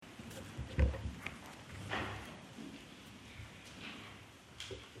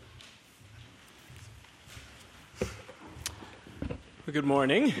Well, good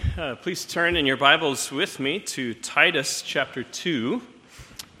morning. Please turn in your Bibles with me to Titus chapter 2.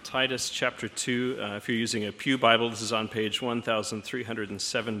 Titus chapter 2. If you're using a Pew Bible, this is on page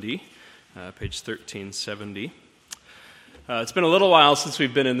 1370, page 1370. It's been a little while since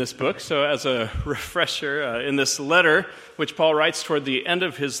we've been in this book, so as a refresher, in this letter, which Paul writes toward the end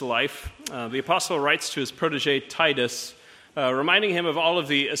of his life, the apostle writes to his protege Titus, reminding him of all of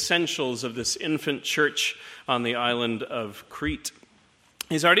the essentials of this infant church on the island of Crete.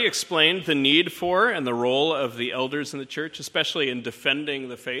 He's already explained the need for and the role of the elders in the church, especially in defending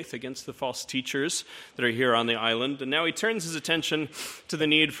the faith against the false teachers that are here on the island. And now he turns his attention to the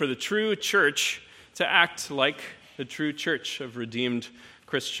need for the true church to act like the true church of redeemed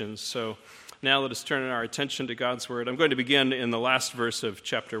Christians. So now let us turn our attention to God's word. I'm going to begin in the last verse of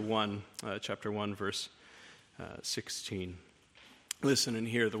chapter 1, verse 16. Listen and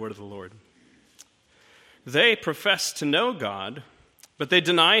hear the word of the Lord. They profess to know God, but they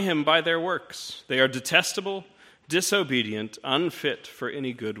deny him by their works. They are detestable, disobedient, unfit for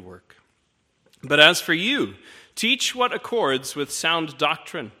any good work. But as for you, teach what accords with sound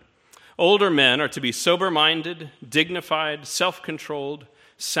doctrine. Older men are to be sober-minded, dignified, self-controlled,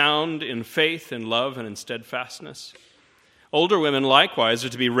 sound in faith, in love, and in steadfastness. Older women likewise are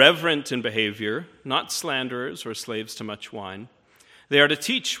to be reverent in behavior, not slanderers or slaves to much wine. They are to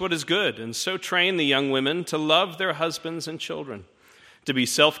teach what is good, and so train the young women to love their husbands and children, to be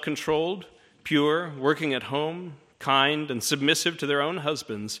self-controlled, pure, working at home, kind, and submissive to their own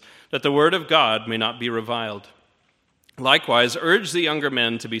husbands, that the word of God may not be reviled. Likewise, urge the younger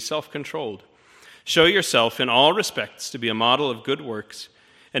men to be self-controlled. Show yourself in all respects to be a model of good works,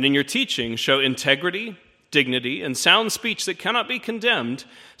 and in your teaching show integrity, dignity, and sound speech that cannot be condemned,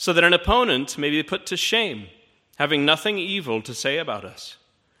 so that an opponent may be put to shame, having nothing evil to say about us.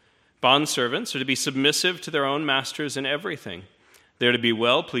 Bondservants are to be submissive to their own masters in everything. They are to be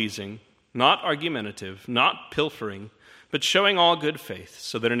well-pleasing, not argumentative, not pilfering, but showing all good faith,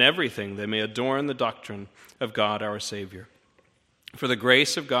 so that in everything they may adorn the doctrine of God our Savior. For the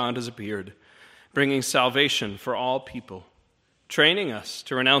grace of God has appeared, bringing salvation for all people, training us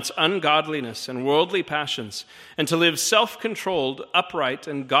to renounce ungodliness and worldly passions, and to live self-controlled, upright,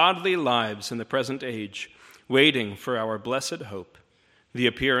 and godly lives in the present age, waiting for our blessed hope, the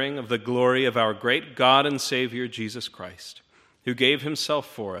appearing of the glory of our great God and Savior, Jesus Christ, who gave himself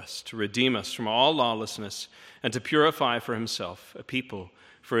for us to redeem us from all lawlessness and to purify for himself a people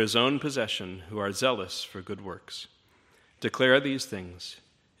for his own possession who are zealous for good works. Declare these things,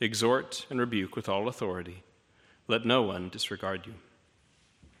 exhort and rebuke with all authority. Let no one disregard you.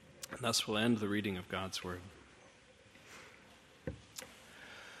 And thus will end the reading of God's word.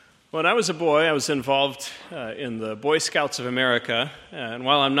 When I was a boy, I was involved in the Boy Scouts of America, and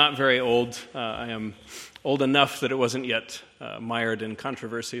while I'm not very old, I am old enough that it wasn't yet mired in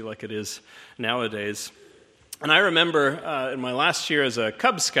controversy like it is nowadays. And I remember in my last year as a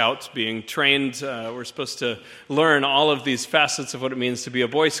Cub Scout being trained, we're supposed to learn all of these facets of what it means to be a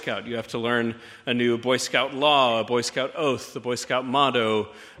Boy Scout. You have to learn a new Boy Scout law, a Boy Scout oath, the Boy Scout motto,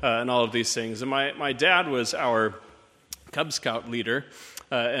 and all of these things. And my dad was our Cub Scout leader,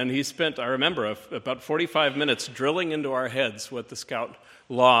 and he spent, I remember, about 45 minutes drilling into our heads what the Scout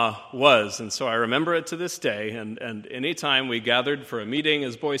law was. And so I remember it to this day, and anytime we gathered for a meeting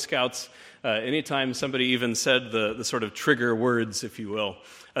as Boy Scouts, anytime somebody even said the sort of trigger words, if you will,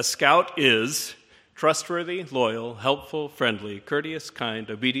 a Scout is trustworthy, loyal, helpful, friendly, courteous, kind,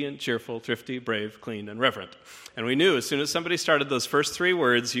 obedient, cheerful, thrifty, brave, clean, and reverent. And we knew as soon as somebody started those first three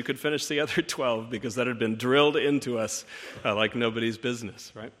words, you could finish the other 12 because that had been drilled into us like nobody's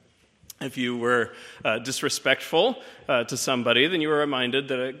business, right? If you were disrespectful to somebody, then you were reminded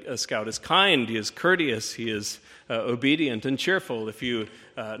that a Scout is kind, he is courteous, he is obedient and cheerful. If you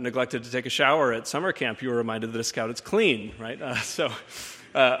neglected to take a shower at summer camp, you were reminded that a Scout is clean, right?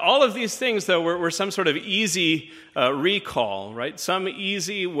 All of these things, though, were some sort of easy recall, right? Some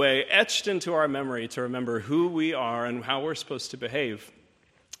easy way etched into our memory to remember who we are and how we're supposed to behave.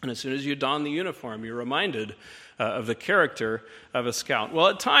 And as soon as you don the uniform, you're reminded of the character of a Scout. Well,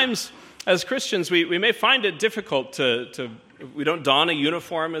 at times, as Christians, we may find it difficult we don't don a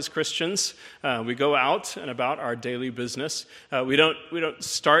uniform as Christians. We go out and about our daily business. We don't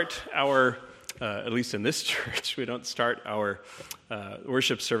start our, at least in this church, we don't start our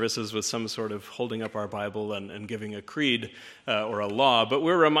worship services with some sort of holding up our Bible and giving a creed or a law. But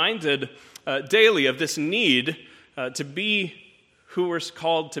we're reminded daily of this need to be who we're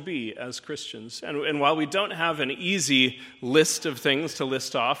called to be as Christians. And while we don't have an easy list of things to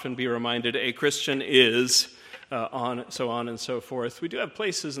list off and be reminded a Christian is, so on and so forth, we do have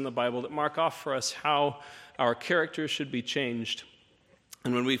places in the Bible that mark off for us how our character should be changed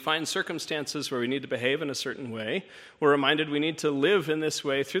And when we find circumstances where we need to behave in a certain way, we're reminded we need to live in this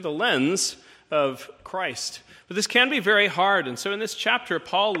way through the lens of Christ. But this can be very hard. And so in this chapter,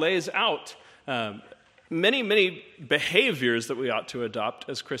 Paul lays out many behaviors that we ought to adopt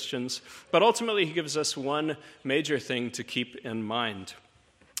as Christians. But ultimately, he gives us one major thing to keep in mind.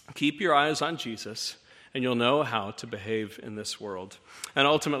 Keep your eyes on Jesus, and you'll know how to behave in this world. And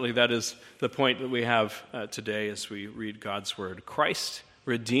ultimately, that is the point that we have today as we read God's word. Christ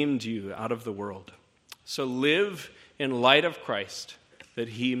redeemed you out of the world. So live in light of Christ, that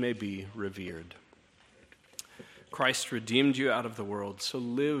he may be revered. Christ redeemed you out of the world, so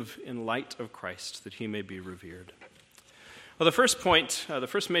live in light of Christ, that he may be revered. Well, the first point, the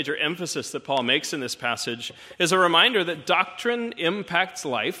first major emphasis that Paul makes in this passage is a reminder that doctrine impacts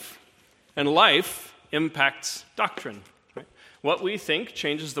life, and life impacts doctrine. Right? What we think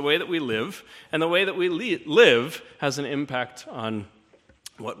changes the way that we live, and the way that we live has an impact on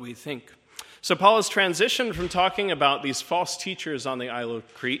what we think. So Paul has transitioned from talking about these false teachers on the Isle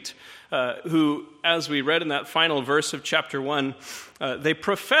of Crete, who, as we read in that final verse of chapter 1, they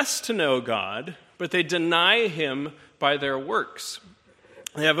profess to know God, but they deny him by their works.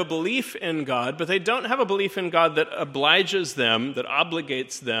 They have a belief in God, but they don't have a belief in God that obliges them, that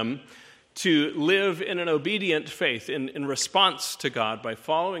obligates them to live in an obedient faith, in response to God by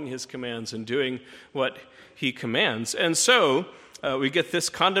following his commands and doing what he commands. And so we get this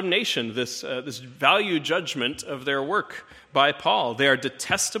condemnation, this value judgment of their work by Paul. They are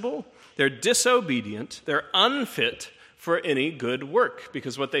detestable, they're disobedient, they're unfit for any good work,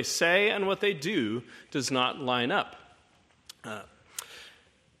 because what they say and what they do does not line up.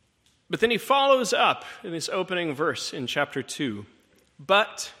 But then he follows up in this opening verse in chapter 2,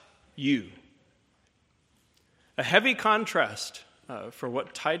 but you. A heavy contrast for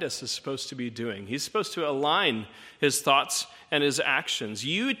what Titus is supposed to be doing. He's supposed to align his thoughts and his actions.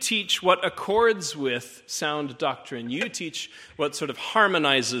 You teach what accords with sound doctrine. You teach what sort of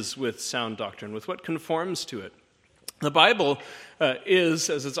harmonizes with sound doctrine, with what conforms to it. The Bible is,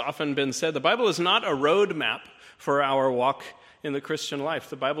 as it's often been said, the Bible is not a roadmap for our walk in the Christian life.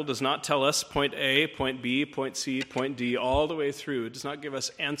 The Bible does not tell us point A, point B, point C, point D, all the way through. It does not give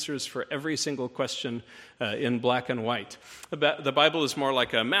us answers for every single question in black and white. The Bible is more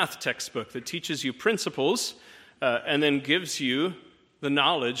like a math textbook that teaches you principles and then gives you the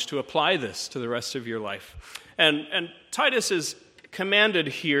knowledge to apply this to the rest of your life. And Titus is commanded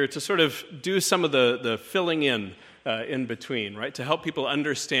here to sort of do some of the filling in between, right? To help people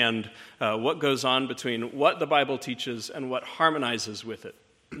understand what goes on between what the Bible teaches and what harmonizes with it.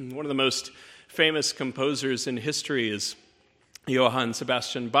 One of the most famous composers in history is Johann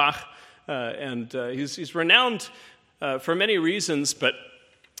Sebastian Bach, and he's renowned for many reasons, but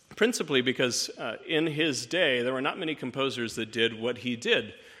principally because in his day there were not many composers that did what he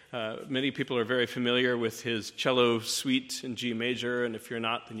did. Many people are very familiar with his cello suite in G major, and if you're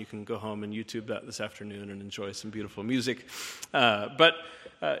not, then you can go home and YouTube that this afternoon and enjoy some beautiful music. But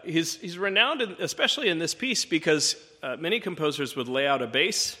he's renowned, especially in this piece, because many composers would lay out a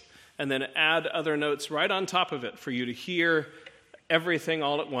bass and then add other notes right on top of it for you to hear everything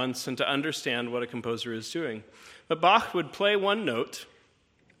all at once and to understand what a composer is doing. But Bach would play one note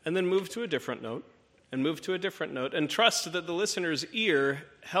and then move to a different note, and move to a different note, and trust that the listener's ear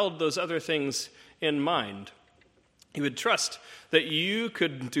held those other things in mind. He would trust that you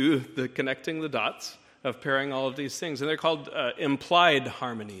could do the connecting the dots of pairing all of these things, and they're called implied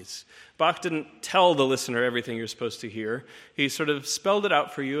harmonies. Bach didn't tell the listener everything you're supposed to hear. He sort of spelled it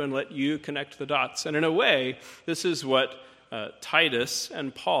out for you and let you connect the dots. And in a way, this is what Titus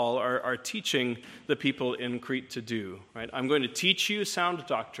and Paul are teaching the people in Crete to do. Right? I'm going to teach you sound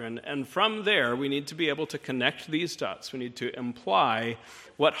doctrine, and from there we need to be able to connect these dots. We need to imply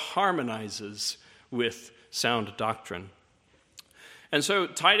what harmonizes with sound doctrine. And so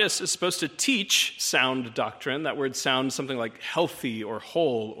Titus is supposed to teach sound doctrine. That word sound, something like healthy or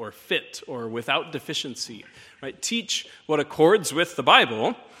whole or fit or without deficiency. Right? Teach what accords with the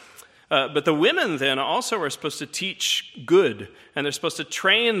Bible. But the women then also are supposed to teach good, and they're supposed to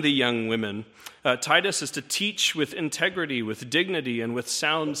train the young women. Titus is to teach with integrity, with dignity, and with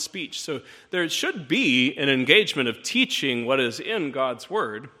sound speech. So there should be an engagement of teaching what is in God's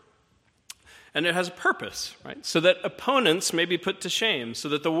word, and it has a purpose, right? So that opponents may be put to shame, so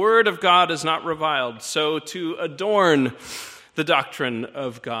that the word of God is not reviled, so to adorn the doctrine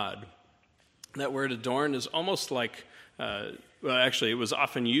of God. That word adorn is almost like... Well, actually, it was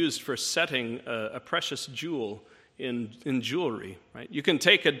often used for setting a precious jewel in jewelry. Right? You can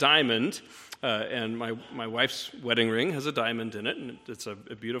take a diamond, and my wife's wedding ring has a diamond in it, and it's a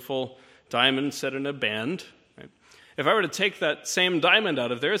beautiful diamond set in a band. Right? If I were to take that same diamond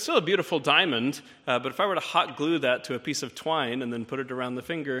out of there, it's still a beautiful diamond, but if I were to hot glue that to a piece of twine and then put it around the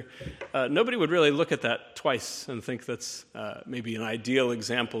finger, nobody would really look at that twice and think that's maybe an ideal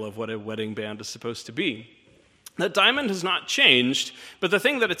example of what a wedding band is supposed to be. The diamond has not changed, but the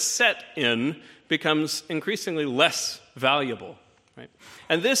thing that it's set in becomes increasingly less valuable. Right?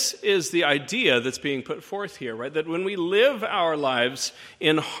 And this is the idea that's being put forth here, right? That when we live our lives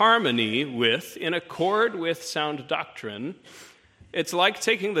in harmony with, in accord with sound doctrine, it's like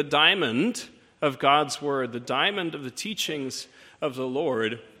taking the diamond of God's word, the diamond of the teachings of the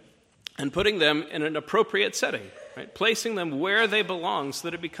Lord, and putting them in an appropriate setting, right? Placing them where they belong so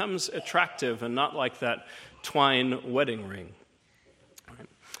that it becomes attractive and not like that twine wedding ring. Right?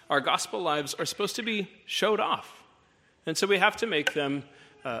 Our gospel lives are supposed to be showed off. And so we have to make them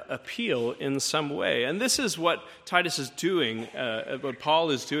appeal in some way. And this is what Titus is doing, what Paul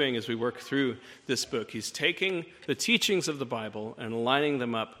is doing as we work through this book. He's taking the teachings of the Bible and lining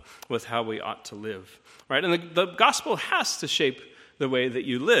them up with how we ought to live. Right? And the gospel has to shape the way that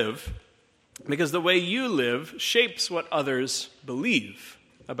you live, because the way you live shapes what others believe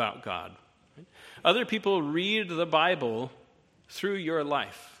about God. Right? Other people read the Bible through your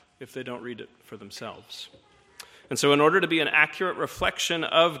life if they don't read it for themselves. And so in order to be an accurate reflection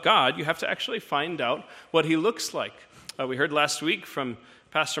of God, you have to actually find out what he looks like. We heard last week from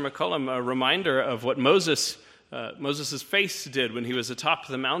Pastor McCullum a reminder of what Moses' face did when he was atop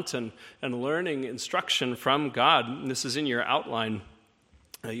the mountain and learning instruction from God. And this is in your outline.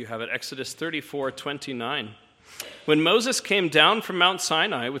 You have it, Exodus 34:29. When Moses came down from Mount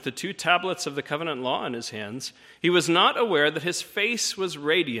Sinai with the 2 tablets of the covenant law in his hands, he was not aware that his face was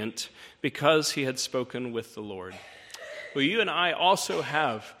radiant because he had spoken with the Lord. Well, you and I also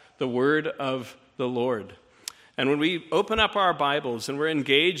have the word of the Lord. And when we open up our Bibles and we're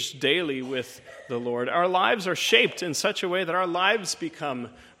engaged daily with the Lord, our lives are shaped in such a way that our lives become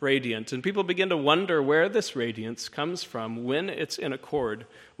radiant. And people begin to wonder where this radiance comes from when it's in accord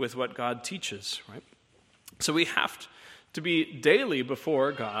with what God teaches, right? So we have to be daily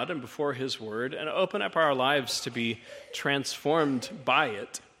before God and before his word and open up our lives to be transformed by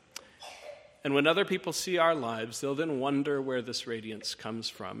it. And when other people see our lives, they'll then wonder where this radiance comes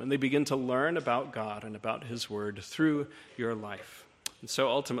from. And they begin to learn about God and about his word through your life. And so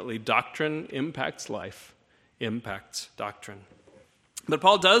ultimately, doctrine impacts life, impacts doctrine. But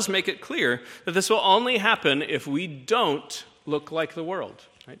Paul does make it clear that this will only happen if we don't look like the world,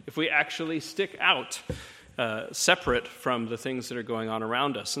 right? If we actually stick out separate from the things that are going on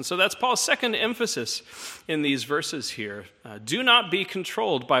around us. And so that's Paul's second emphasis in these verses here. Do not be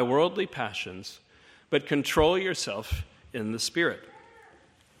controlled by worldly passions, but control yourself in the Spirit.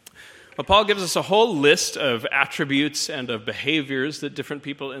 Well, Paul gives us a whole list of attributes and of behaviors that different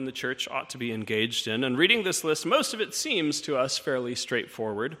people in the church ought to be engaged in. And reading this list, most of it seems to us fairly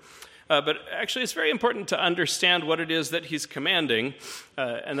straightforward. But actually, it's very important to understand what it is that he's commanding,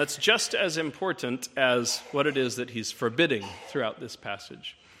 and that's just as important as what it is that he's forbidding throughout this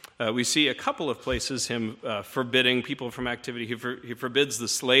passage. We see a couple of places him forbidding people from activity. He forbids the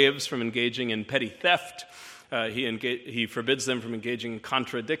slaves from engaging in petty theft. He forbids them from engaging in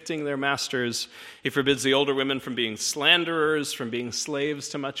contradicting their masters. He forbids the older women from being slanderers, from being slaves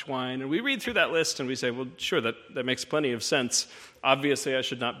to much wine. And we read through that list and we say, well, sure, that makes plenty of sense. Obviously, I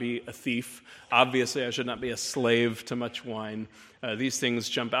should not be a thief. Obviously, I should not be a slave to much wine. These things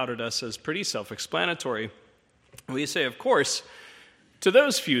jump out at us as pretty self-explanatory. We say, of course, to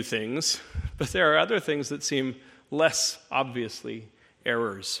those few things, but there are other things that seem less obviously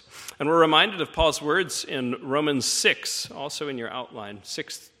errors. And we're reminded of Paul's words in Romans 6, also in your outline,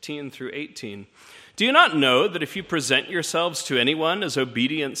 16 through 18. Do you not know that if you present yourselves to anyone as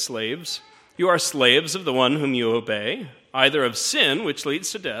obedient slaves, you are slaves of the one whom you obey, either of sin, which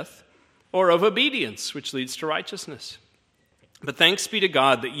leads to death, or of obedience, which leads to righteousness? But thanks be to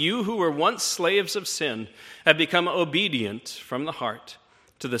God that you who were once slaves of sin have become obedient from the heart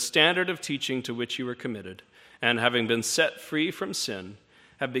to the standard of teaching to which you were committed, and having been set free from sin,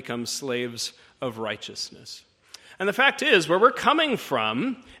 have become slaves of righteousness. And the fact is, where we're coming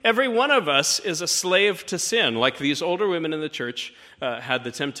from, every one of us is a slave to sin, like these older women in the church had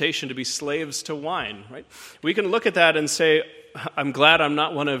the temptation to be slaves to wine, right? We can look at that and say, I'm glad I'm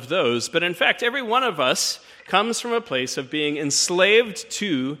not one of those. But in fact, every one of us comes from a place of being enslaved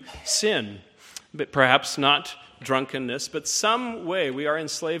to sin, but perhaps not drunkenness, but some way we are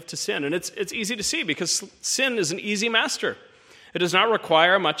enslaved to sin. And it's easy to see because sin is an easy master. It does not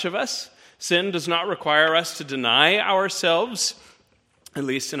require much of us. Sin does not require us to deny ourselves, at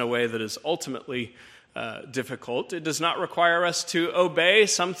least in a way that is ultimately difficult. It does not require us to obey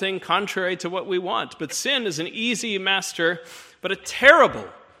something contrary to what we want. But sin is an easy master, but a terrible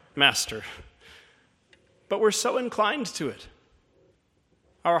master. But we're so inclined to it.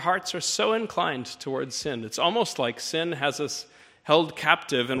 Our hearts are so inclined towards sin. It's almost like sin has us held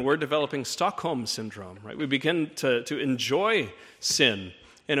captive and we're developing Stockholm syndrome, right? We begin to enjoy sin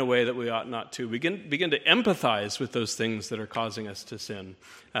in a way that we ought not to. We begin to empathize with those things that are causing us to sin.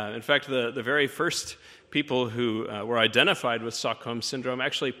 In fact, the very first people who were identified with Stockholm syndrome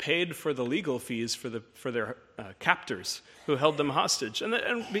actually paid for the legal fees for their captors who held them hostage. And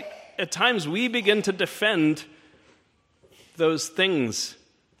at times we begin to defend those things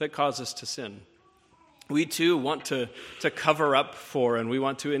that cause us to sin. We too want to cover up for, and we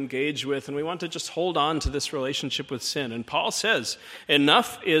want to engage with, and we want to just hold on to this relationship with sin. And Paul says,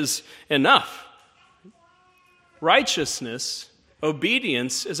 enough is enough. Righteousness,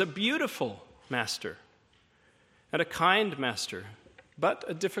 obedience is a beautiful master and a kind master, but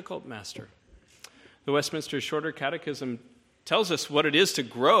a difficult master. The Westminster Shorter Catechism tells us what it is to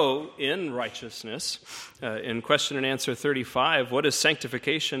grow in righteousness. In question and answer 35, what is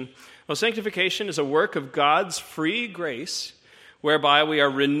sanctification? Well, sanctification is a work of God's free grace whereby we are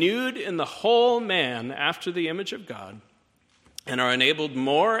renewed in the whole man after the image of God and are enabled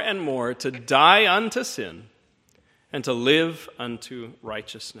more and more to die unto sin and to live unto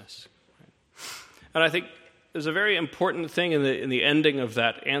righteousness. And I think there's a very important thing in the ending of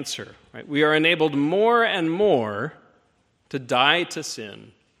that answer. Right? We are enabled more and more to die to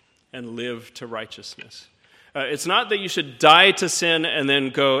sin and live to righteousness. It's not that you should die to sin and then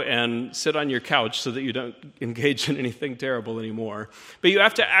go and sit on your couch so that you don't engage in anything terrible anymore. But you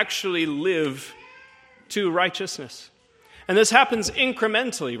have to actually live to righteousness. And this happens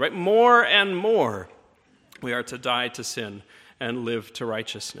incrementally, right? More and more we are to die to sin and live to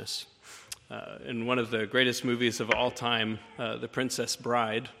righteousness. In one of the greatest movies of all time, The Princess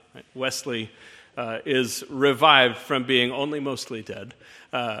Bride, right? Wesley is revived from being only mostly dead.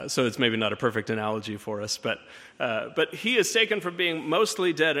 So it's maybe not a perfect analogy for us, but he is taken from being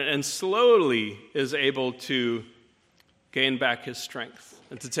mostly dead and slowly is able to gain back his strength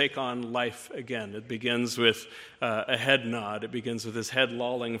and to take on life again. It begins with a head nod. It begins with his head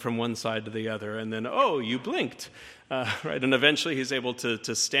lolling from one side to the other, and then, oh, you blinked. Right, and eventually he's able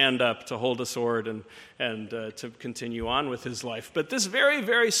to stand up, to hold a sword, and to continue on with his life. But this very,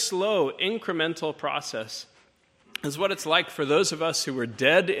 very slow, incremental process is what it's like for those of us who were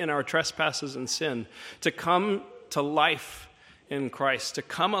dead in our trespasses and sin to come to life in Christ, to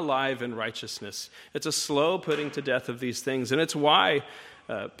come alive in righteousness. It's a slow putting to death of these things, and it's why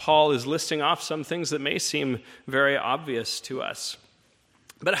Paul is listing off some things that may seem very obvious to us.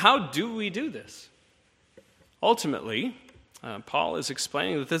 But how do we do this? Ultimately, Paul is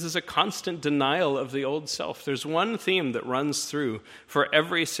explaining that this is a constant denial of the old self. There's one theme that runs through for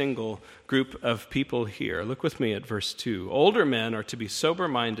every single group of people here. Look with me at verse 2. Older men are to be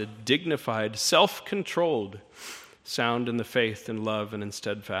sober-minded, dignified, self-controlled, sound in the faith, in love, and in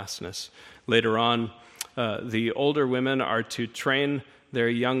steadfastness. Later on, the older women are to train their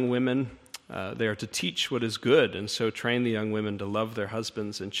young women. They are to teach what is good, and so train the young women to love their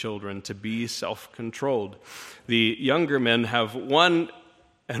husbands and children, to be self-controlled. The younger men have one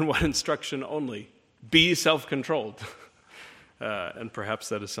instruction only: be self-controlled. And perhaps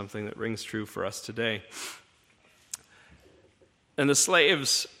that is something that rings true for us today. And the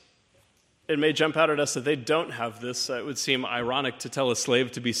slaves, it may jump out at us that they don't have this. It would seem ironic to tell a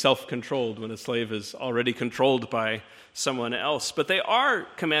slave to be self-controlled when a slave is already controlled by someone else. But they are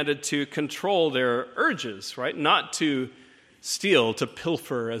commanded to control their urges, right? Not to steal, to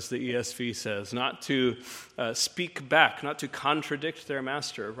pilfer, as the ESV says, not to speak back, not to contradict their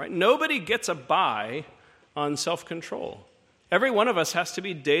master, right? Nobody gets a buy on self-control. Every one of us has to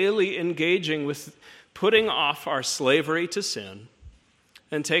be daily engaging with putting off our slavery to sin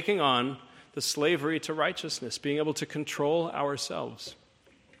and taking on the slavery to righteousness, being able to control ourselves.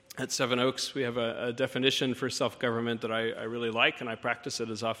 At Seven Oaks, we have a definition for self-government that I really like, and I practice it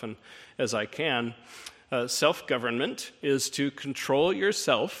as often as I can. Self-government is to control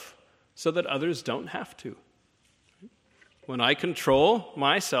yourself so that others don't have to. When I control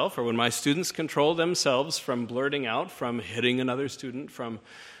myself, or when my students control themselves from blurting out, from hitting another student, from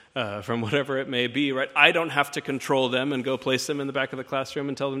whatever it may be, right? I don't have to control them and go place them in the back of the classroom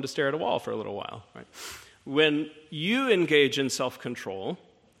and tell them to stare at a wall for a little while, right? When you engage in self-control,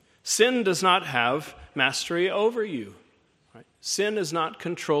 sin does not have mastery over you. Right? Sin is not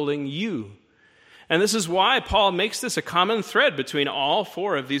controlling you. And this is why Paul makes this a common thread between all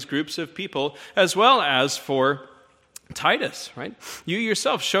four of these groups of people, as well as for Titus, right? You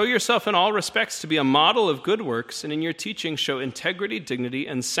yourself, show yourself in all respects to be a model of good works, and in your teaching show integrity, dignity,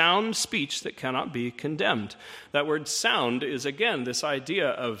 and sound speech that cannot be condemned. That word sound is, again, this idea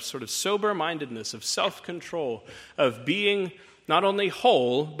of sort of sober-mindedness, of self-control, of being not only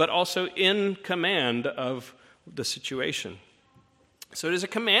whole, but also in command of the situation. So it is a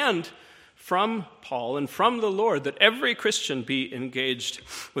command from Paul and from the Lord that every Christian be engaged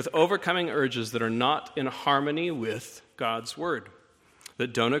with overcoming urges that are not in harmony with God's word,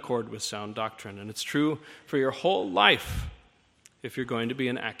 that don't accord with sound doctrine. And it's true for your whole life if you're going to be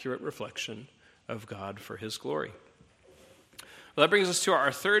an accurate reflection of God for his glory. Well, that brings us to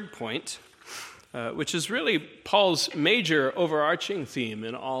our third point, which is really Paul's major overarching theme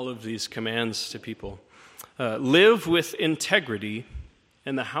in all of these commands to people. Live with integrity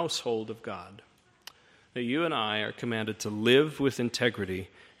in the household of God. That you and I are commanded to live with integrity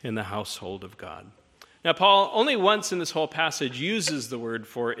in the household of God. Now, Paul only once in this whole passage uses the word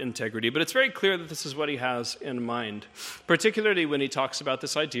for integrity, but it's very clear that this is what he has in mind, particularly when he talks about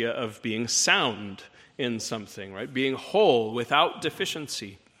this idea of being sound in something, right? Being whole without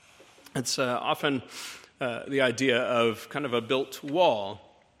deficiency. It's often the idea of kind of a built wall.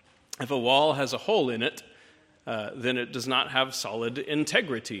 If a wall has a hole in it, then it does not have solid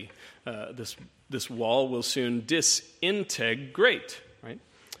integrity. This wall will soon disintegrate, right?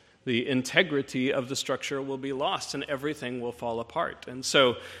 The integrity of the structure will be lost and everything will fall apart. And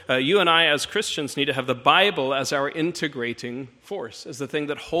so you and I as Christians need to have the Bible as our integrating force, as the thing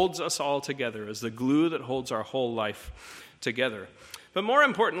that holds us all together, as the glue that holds our whole life together. But more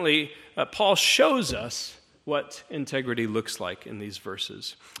importantly, Paul shows us what integrity looks like in these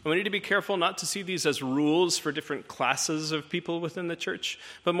verses. And we need to be careful not to see these as rules for different classes of people within the church,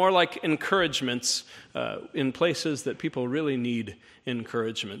 but more like encouragements in places that people really need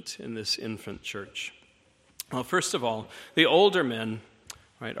encouragement in this infant church. Well, first of all, the older men,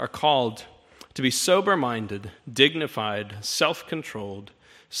 right, are called to be sober-minded, dignified, self-controlled,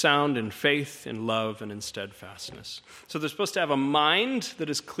 sound in faith, in love, and in steadfastness. So they're supposed to have a mind that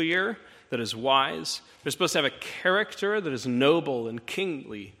is clear, that is wise. They're supposed to have a character that is noble and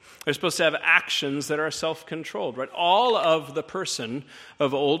kingly. They're supposed to have actions that are self-controlled, right? All of the person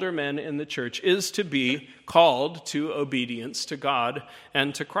of older men in the church is to be called to obedience to God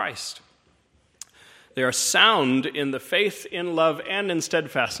and to Christ. They are sound in the faith, in love, and in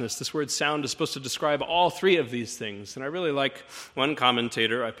steadfastness. This word sound is supposed to describe all three of these things. And I really like one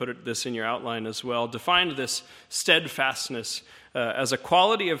commentator, I put this in your outline as well, defined this steadfastness as a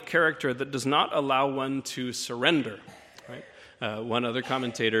quality of character that does not allow one to surrender. Right? One other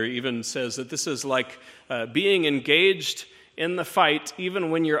commentator even says that this is like being engaged in the fight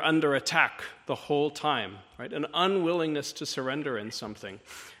even when you're under attack the whole time, right? An unwillingness to surrender in something.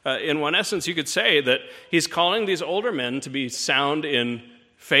 In one essence, you could say that he's calling these older men to be sound in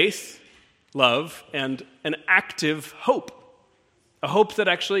faith, love, and an active hope, a hope that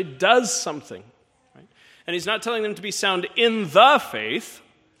actually does something. Right? And he's not telling them to be sound in the faith.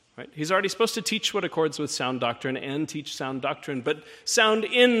 Right? He's already supposed to teach what accords with sound doctrine and teach sound doctrine, but sound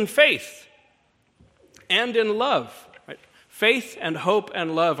in faith and in love. Right? Faith and hope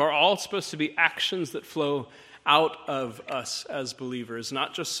and love are all supposed to be actions that flow out of us as believers,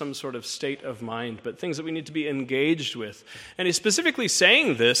 not just some sort of state of mind, but things that we need to be engaged with. And he's specifically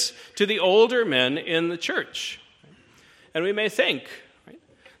saying this to the older men in the church. And we may think, right,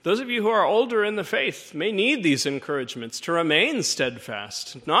 those of you who are older in the faith may need these encouragements to remain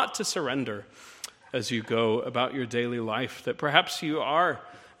steadfast, not to surrender as you go about your daily life, that perhaps you are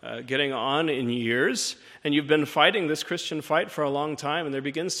getting on in years and you've been fighting this Christian fight for a long time and there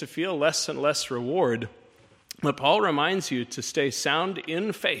begins to feel less and less reward. But Paul reminds you to stay sound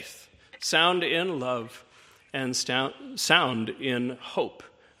in faith, sound in love, and sound in hope,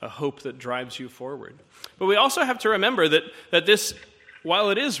 a hope that drives you forward. But we also have to remember that this,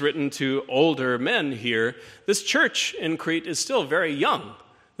 while it is written to older men here, this church in Crete is still very young.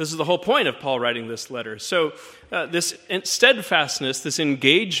 This is the whole point of Paul writing this letter. So this steadfastness, this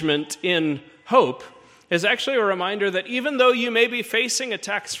engagement in hope, is actually a reminder that even though you may be facing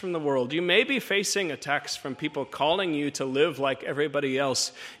attacks from the world, you may be facing attacks from people calling you to live like everybody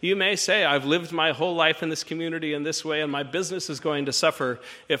else, you may say, I've lived my whole life in this community in this way, and my business is going to suffer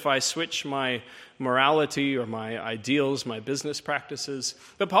if I switch my morality or my ideals, my business practices.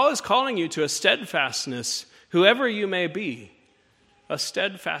 But Paul is calling you to a steadfastness, whoever you may be, a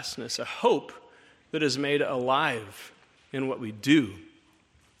steadfastness, a hope that is made alive in what we do.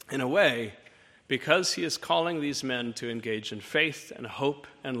 In a way, because he is calling these men to engage in faith and hope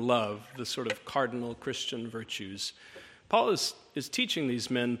and love, the sort of cardinal Christian virtues, Paul is teaching these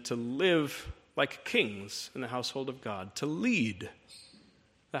men to live like kings in the household of God, to lead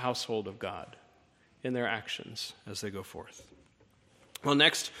the household of God in their actions as they go forth. Well,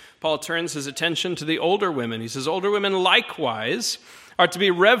 next, Paul turns his attention to the older women. He says, older women likewise are to be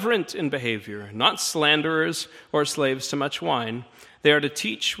reverent in behavior, not slanderers or slaves to much wine. They are to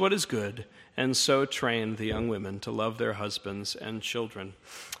teach what is good, and so train the young women to love their husbands and children.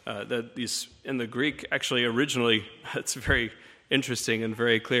 In the Greek, actually, originally, it's very interesting and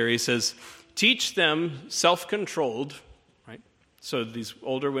very clear. He says, teach them self-controlled, right? So these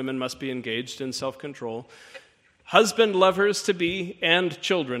older women must be engaged in self-control. Husband lovers to be, and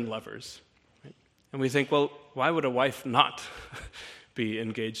children lovers. Right? And we think, well, why would a wife not be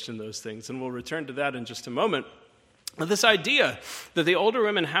engaged in those things? And we'll return to that in just a moment. But this idea that the older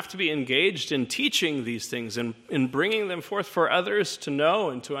women have to be engaged in teaching these things and in bringing them forth for others to know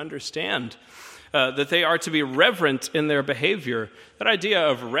and to understand, that they are to be reverent in their behavior. That idea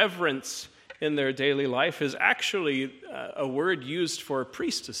of reverence in their daily life is actually a word used for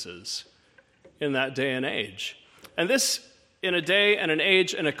priestesses in that day and age. And this in a day and an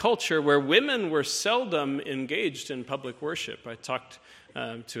age and a culture where women were seldom engaged in public worship. I talked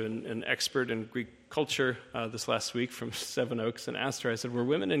to an expert in Greek culture this last week from Seven Oaks and asked her, I said, were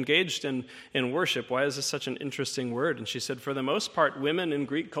women engaged in worship? Why is this such an interesting word? And she said, for the most part, women in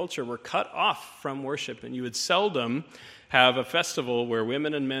Greek culture were cut off from worship, and you would seldom have a festival where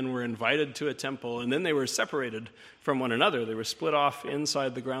women and men were invited to a temple, and then they were separated from one another. They were split off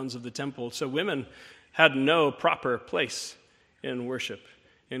inside the grounds of the temple. So women had no proper place in worship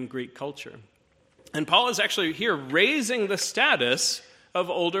in Greek culture. And Paul is actually here raising the status of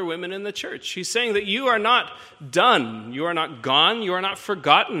older women in the church. He's saying that you are not done, you are not gone, you are not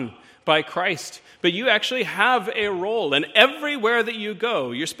forgotten by Christ, but you actually have a role. And everywhere that you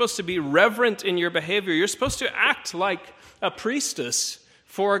go, you're supposed to be reverent in your behavior. You're supposed to act like a priestess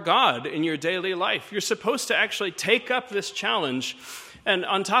for God in your daily life. You're supposed to actually take up this challenge. And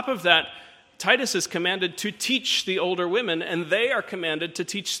on top of that, Titus is commanded to teach the older women, and they are commanded to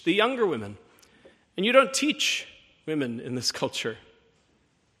teach the younger women. And you don't teach women in this culture.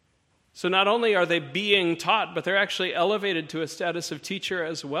 So not only are they being taught, but they're actually elevated to a status of teacher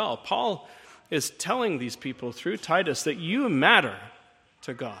as well. Paul is telling these people through Titus that you matter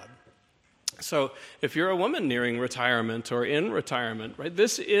to God. So if you're a woman nearing retirement or in retirement, right,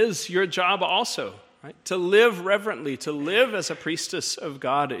 this is your job also, right? To live reverently, to live as a priestess of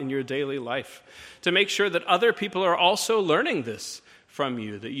God in your daily life, to make sure that other people are also learning this from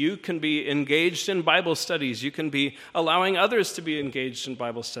you, that you can be engaged in Bible studies, you can be allowing others to be engaged in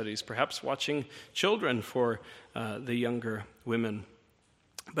Bible studies, perhaps watching children for the younger women.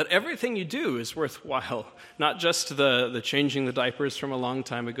 But everything you do is worthwhile, not just the changing the diapers from a long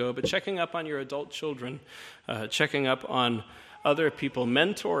time ago, but checking up on your adult children, checking up on other people,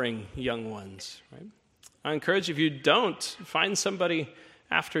 mentoring young ones. Right? I encourage you, if you don't, find somebody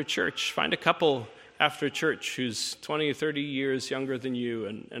after church, find a couple after church who's 20 or 30 years younger than you,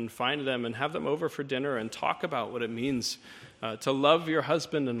 and find them and have them over for dinner and talk about what it means to love your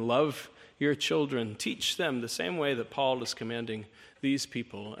husband and love your children. Teach them the same way that Paul is commanding these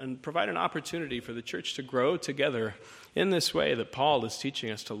people, and provide an opportunity for the church to grow together in this way that Paul is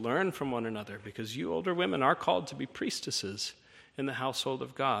teaching us, to learn from one another, because you older women are called to be priestesses in the household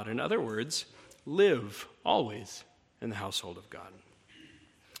of God. In other words, live always in the household of God.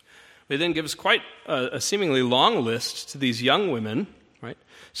 He then gives quite a seemingly long list to these young women, right?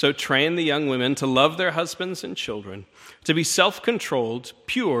 So train the young women to love their husbands and children, to be self-controlled,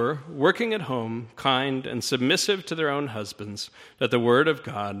 pure, working at home, kind, and submissive to their own husbands, that the word of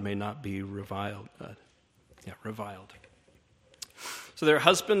God may not be reviled. So they're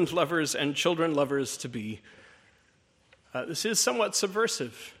husband lovers and children lovers to be. This is somewhat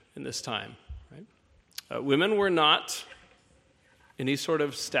subversive in this time, right? Women were not any sort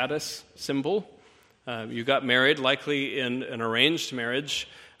of status symbol. You got married, likely in an arranged marriage,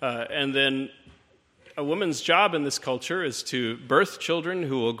 and then a woman's job in this culture is to birth children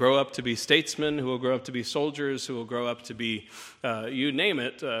who will grow up to be statesmen, who will grow up to be soldiers, who will grow up to be, you name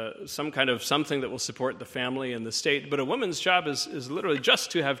it, some kind of something that will support the family and the state. But a woman's job is literally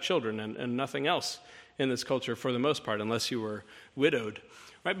just to have children and nothing else in this culture for the most part, unless you were widowed.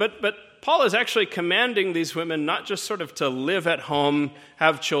 Right? But Paul is actually commanding these women not just sort of to live at home,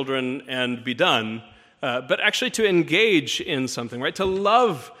 have children, and be done, but actually to engage in something, right? To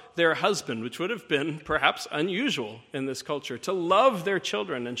love their husband, which would have been perhaps unusual in this culture, to love their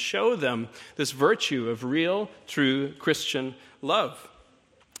children and show them this virtue of real, true Christian love.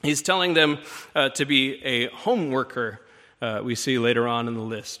 He's telling them to be a home worker, we see later on in the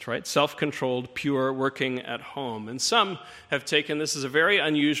list, right? Self-controlled, pure, working at home. And some have taken this as a very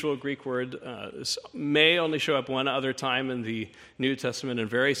unusual Greek word. This may only show up one other time in the New Testament and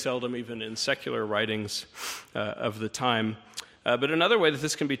very seldom even in secular writings of the time. But another way that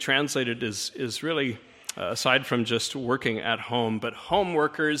this can be translated is really, aside from just working at home, but home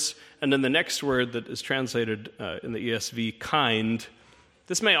workers, and then the next word that is translated in the ESV, kind.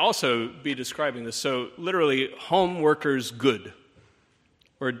 This may also be describing this. So literally, home workers good,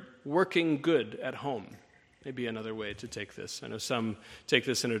 or working good at home, may be another way to take this. I know some take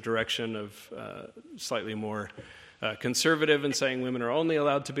this in a direction of slightly more conservative and saying women are only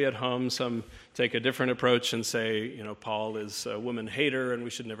allowed to be at home. Some take a different approach and say, Paul is a woman hater and we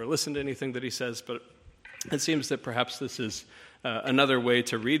should never listen to anything that he says. But it seems that perhaps this is another way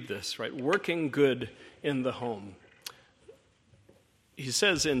to read this, right? Working good in the home. He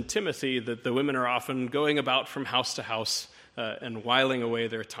says in Timothy that the women are often going about from house to house and whiling away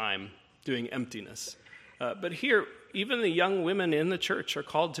their time, doing emptiness. But here, even the young women in the church are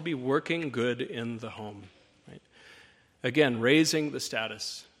called to be working good in the home. Right? Again, raising the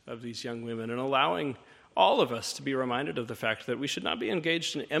status of these young women and allowing all of us to be reminded of the fact that we should not be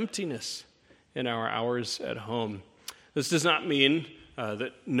engaged in emptiness in our hours at home. This does not mean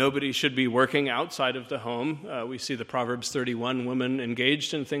that nobody should be working outside of the home. We see the Proverbs 31 woman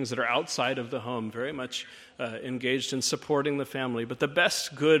engaged in things that are outside of the home, very much engaged in supporting the family. But the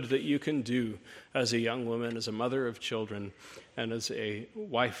best good that you can do as a young woman, as a mother of children, and as a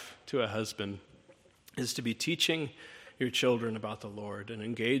wife to a husband is to be teaching your children about the Lord and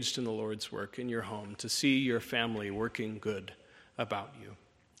engaged in the Lord's work in your home, to see your family working good about you.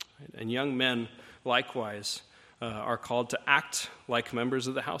 And young men, likewise, are called to act like members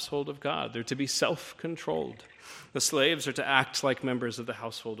of the household of God. They're to be self-controlled. The slaves are to act like members of the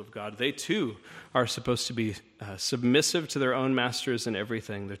household of God. They too are supposed to be submissive to their own masters in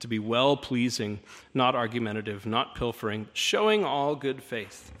everything. They're to be well-pleasing, not argumentative, not pilfering, showing all good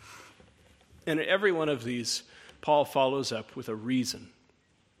faith. And in every one of these, Paul follows up with a reason,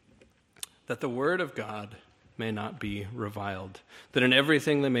 that the word of God may not be reviled, that in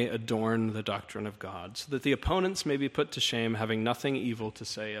everything they may adorn the doctrine of God, so that the opponents may be put to shame, having nothing evil to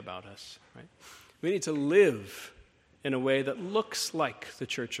say about us. Right? We need to live in a way that looks like the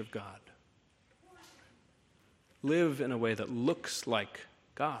church of God. Live in a way that looks like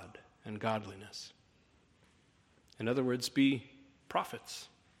God and godliness. In other words, be prophets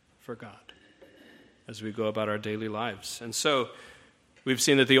for God as we go about our daily lives. And so we've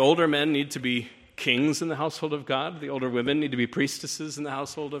seen that the older men need to be kings in the household of God. The older women need to be priestesses in the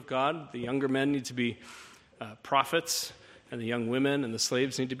household of God. The younger men need to be prophets, and the young women and the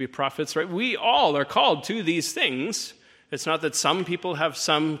slaves need to be prophets. Right? We all are called to these things. It's not that some people have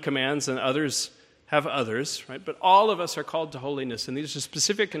some commands and others have others, right? But all of us are called to holiness, and these are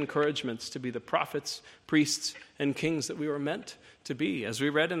specific encouragements to be the prophets, priests, and kings that we were meant to be. As we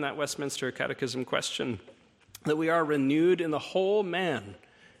read in that Westminster Catechism question, that we are renewed in the whole man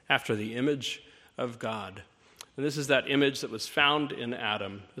after the image of God. And this is that image that was found in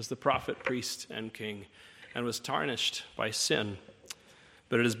Adam as the prophet, priest, and king, and was tarnished by sin.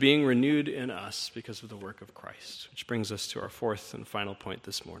 But it is being renewed in us because of the work of Christ, which brings us to our fourth and final point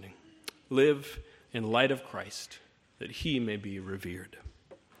this morning. Live in light of Christ, that he may be revered.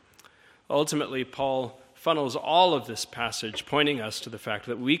 Ultimately, Paul funnels all of this passage pointing us to the fact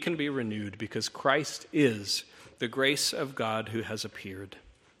that we can be renewed because Christ is the grace of God who has appeared,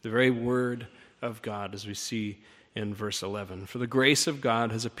 the very word of God, as we see in verse 11. For the grace of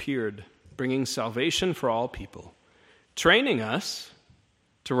God has appeared, bringing salvation for all people, training us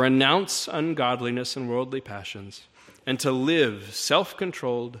to renounce ungodliness and worldly passions, and to live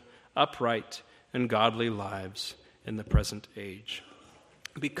self-controlled, upright, and godly lives in the present age.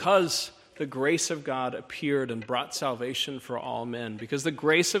 Because the grace of God appeared and brought salvation for all men, because the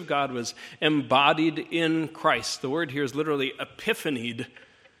grace of God was embodied in Christ. The word here is literally epiphanied,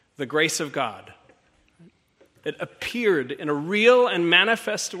 the grace of God. It appeared in a real and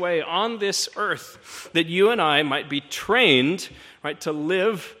manifest way on this earth that you and I might be trained, right, to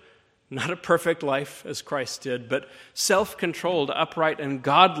live not a perfect life as Christ did, but self-controlled, upright, and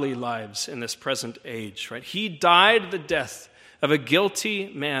godly lives in this present age. Right? He died the death of a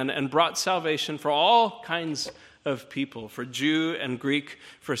guilty man and brought salvation for all kinds of people, for Jew and Greek,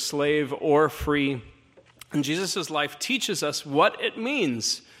 for slave or free. And Jesus' life teaches us what it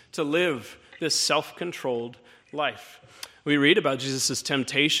means to live this self-controlled life. We read about Jesus'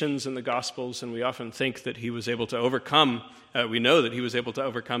 temptations in the Gospels, and we often think that he was able to overcome. We know that he was able to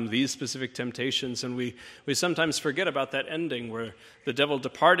overcome these specific temptations, and we sometimes forget about that ending where the devil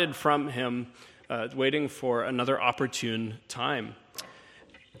departed from him waiting for another opportune time.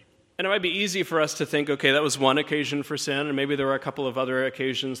 And it might be easy for us to think, okay, that was one occasion for sin, and maybe there were a couple of other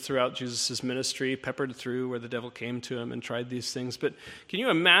occasions throughout Jesus' ministry, peppered through, where the devil came to him and tried these things. But can you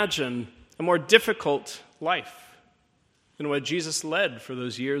imagine a more difficult life than what Jesus led for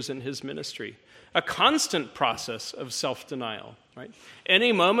those years in his ministry? A constant process of self-denial, right?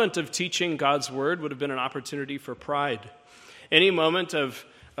 Any moment of teaching God's word would have been an opportunity for pride. Any moment of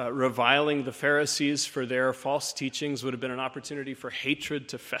reviling the Pharisees for their false teachings would have been an opportunity for hatred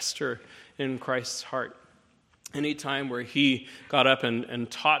to fester in Christ's heart. Any time where he got up and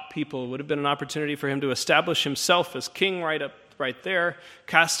taught people would have been an opportunity for him to establish himself as king right there,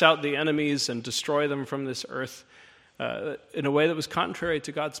 cast out the enemies and destroy them from this earth in a way that was contrary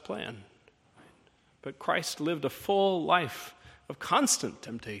to God's plan. But Christ lived a full life of constant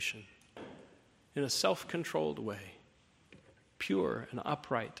temptation in a self-controlled way, pure and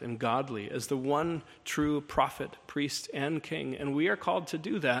upright and godly as the one true prophet, priest, and king. And we are called to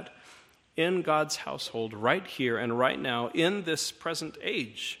do that in God's household right here and right now in this present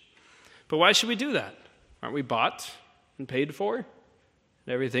age. But why should we do that? Aren't we bought and paid for? And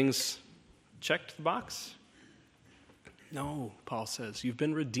everything's checked the box? No, Paul says, you've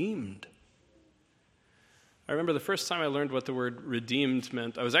been redeemed. I remember the first time I learned what the word redeemed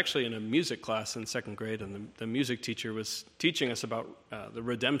meant. I was actually in a music class in second grade, and the music teacher was teaching us about the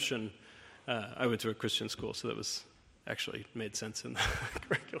redemption. I went to a Christian school, so that was actually made sense in the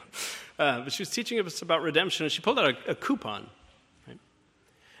curriculum. But she was teaching us about redemption, and she pulled out a coupon. Right?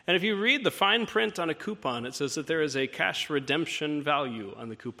 And if you read the fine print on a coupon, it says that there is a cash redemption value on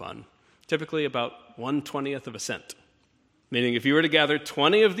the coupon, typically about 1/20th of a cent. Meaning if you were to gather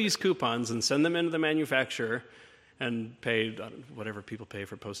 20 of these coupons and send them into the manufacturer and pay whatever people pay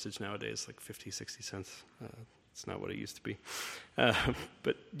for postage nowadays, like 50, 60 cents. It's not what it used to be.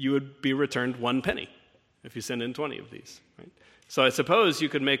 But you would be returned 1 penny if you send in 20 of these. Right? So I suppose you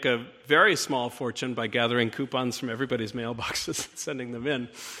could make a very small fortune by gathering coupons from everybody's mailboxes and sending them in.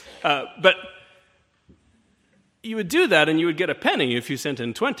 But you would do that and you would get a penny if you sent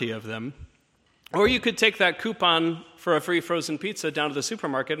in 20 of them. Or you could take that coupon for a free frozen pizza down to the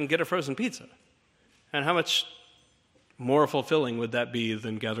supermarket and get a frozen pizza. And how much more fulfilling would that be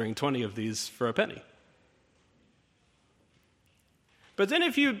than gathering 20 of these for a penny? But then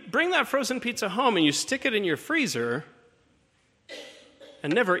if you bring that frozen pizza home and you stick it in your freezer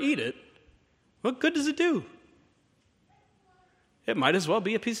and never eat it, what good does it do? It might as well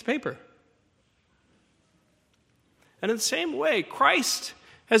be a piece of paper. And in the same way, Christ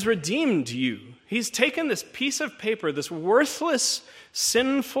has redeemed you. He's taken this piece of paper, this worthless,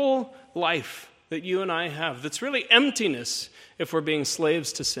 sinful life that you and I have, that's really emptiness if we're being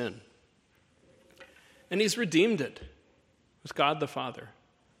slaves to sin. And he's redeemed it with God the Father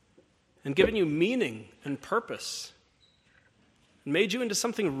and given you meaning and purpose and made you into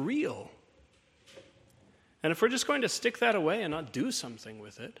something real. And if we're just going to stick that away and not do something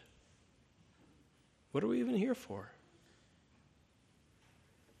with it, what are we even here for?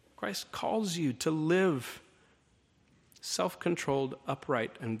 Christ calls you to live self-controlled,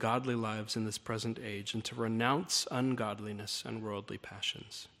 upright, and godly lives in this present age and to renounce ungodliness and worldly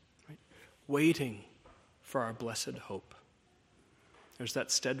passions. Right? Waiting for our blessed hope. There's that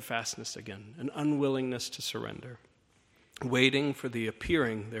steadfastness again, an unwillingness to surrender. Waiting for the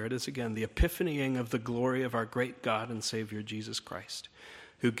appearing, there it is again, the epiphanying of the glory of our great God and Savior Jesus Christ,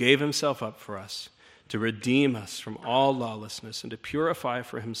 who gave himself up for us to redeem us from all lawlessness and to purify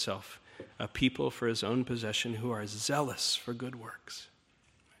for himself a people for his own possession who are zealous for good works.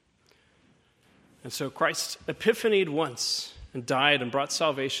 And so Christ epiphanied once and died and brought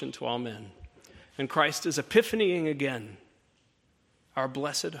salvation to all men. And Christ is epiphanying again, our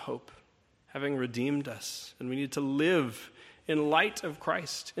blessed hope, having redeemed us. And we need to live in light of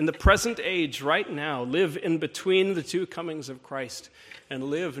Christ. In the present age, right now, live in between the two comings of Christ and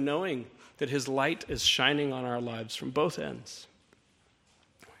live knowing that his light is shining on our lives from both ends.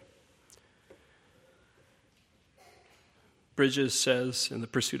 Bridges says in The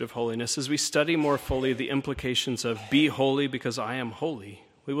Pursuit of Holiness, as we study more fully the implications of be holy because I am holy,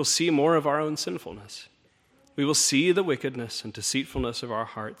 we will see more of our own sinfulness. We will see the wickedness and deceitfulness of our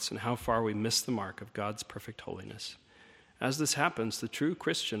hearts and how far we miss the mark of God's perfect holiness. As this happens, the true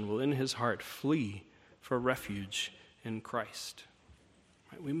Christian will in his heart flee for refuge in Christ.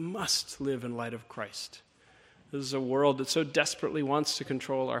 We must live in light of Christ. This is a world that so desperately wants to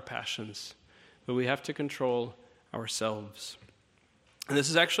control our passions, but we have to control ourselves. And this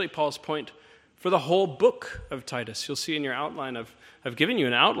is actually Paul's point for the whole book of Titus. You'll see in your outline, I've given you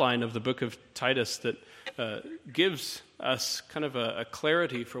an outline of the book of Titus that gives us kind of a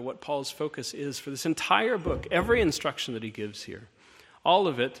clarity for what Paul's focus is for this entire book, every instruction that he gives here. All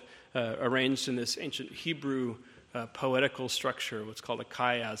of it arranged in this ancient Hebrew poetical structure, what's called a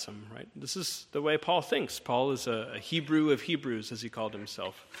chiasm, right? This is the way Paul thinks. Paul is a Hebrew of Hebrews, as he called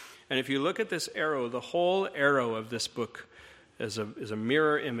himself. And if you look at this arrow, the whole arrow of this book is a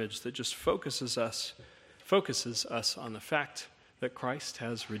mirror image that just focuses us on the fact that Christ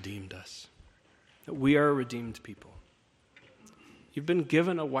has redeemed us, that we are a redeemed people. You've been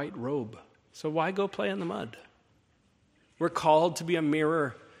given a white robe, so why go play in the mud? We're called to be a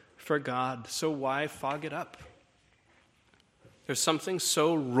mirror for God, so why fog it up? There's something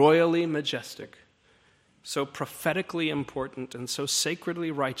so royally majestic, so prophetically important, and so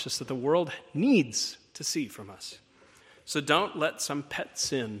sacredly righteous that the world needs to see from us. So don't let some pet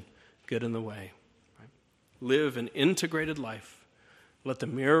sin get in the way. Right? Live an integrated life. Let the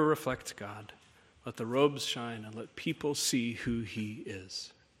mirror reflect God. Let the robes shine, and let people see who he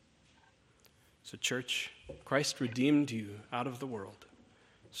is. So, church, Christ redeemed you out of the world.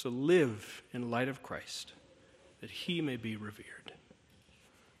 So live in light of Christ, that he may be revered.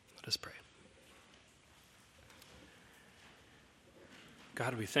 Let us pray.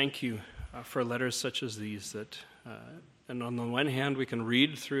 God, we thank you for letters such as these that, and on the one hand, we can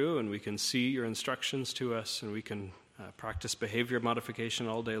read through and we can see your instructions to us and we can practice behavior modification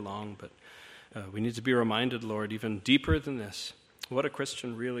all day long, but we need to be reminded, Lord, even deeper than this, what a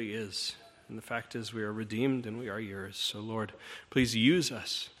Christian really is. And the fact is we are redeemed and we are yours. So, Lord, please use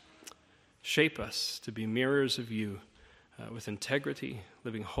us, shape us to be mirrors of you with integrity,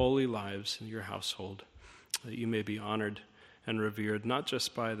 living holy lives in your household, that you may be honored and revered, not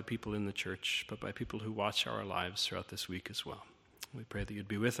just by the people in the church, but by people who watch our lives throughout this week as well. We pray that you'd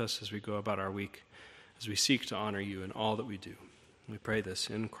be with us as we go about our week, as we seek to honor you in all that we do. We pray this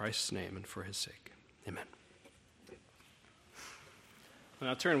in Christ's name and for his sake. Amen.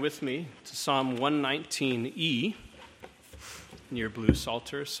 Now turn with me to Psalm 119e in your blue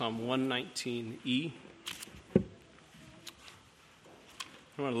Psalter, Psalm 119e.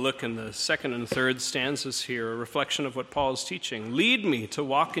 I want to look in the second and third stanzas here, a reflection of what Paul is teaching. Lead me to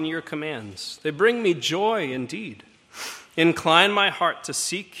walk in your commands. They bring me joy indeed. Incline my heart to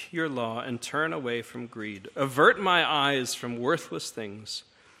seek your law and turn away from greed. Avert my eyes from worthless things.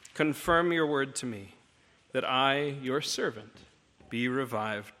 Confirm your word to me, that I, your servant, be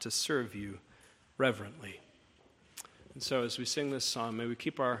revived to serve you reverently. And so as we sing this psalm, may we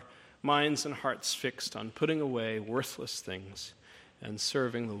keep our minds and hearts fixed on putting away worthless things and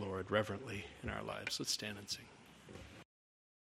serving the Lord reverently in our lives. Let's stand and sing.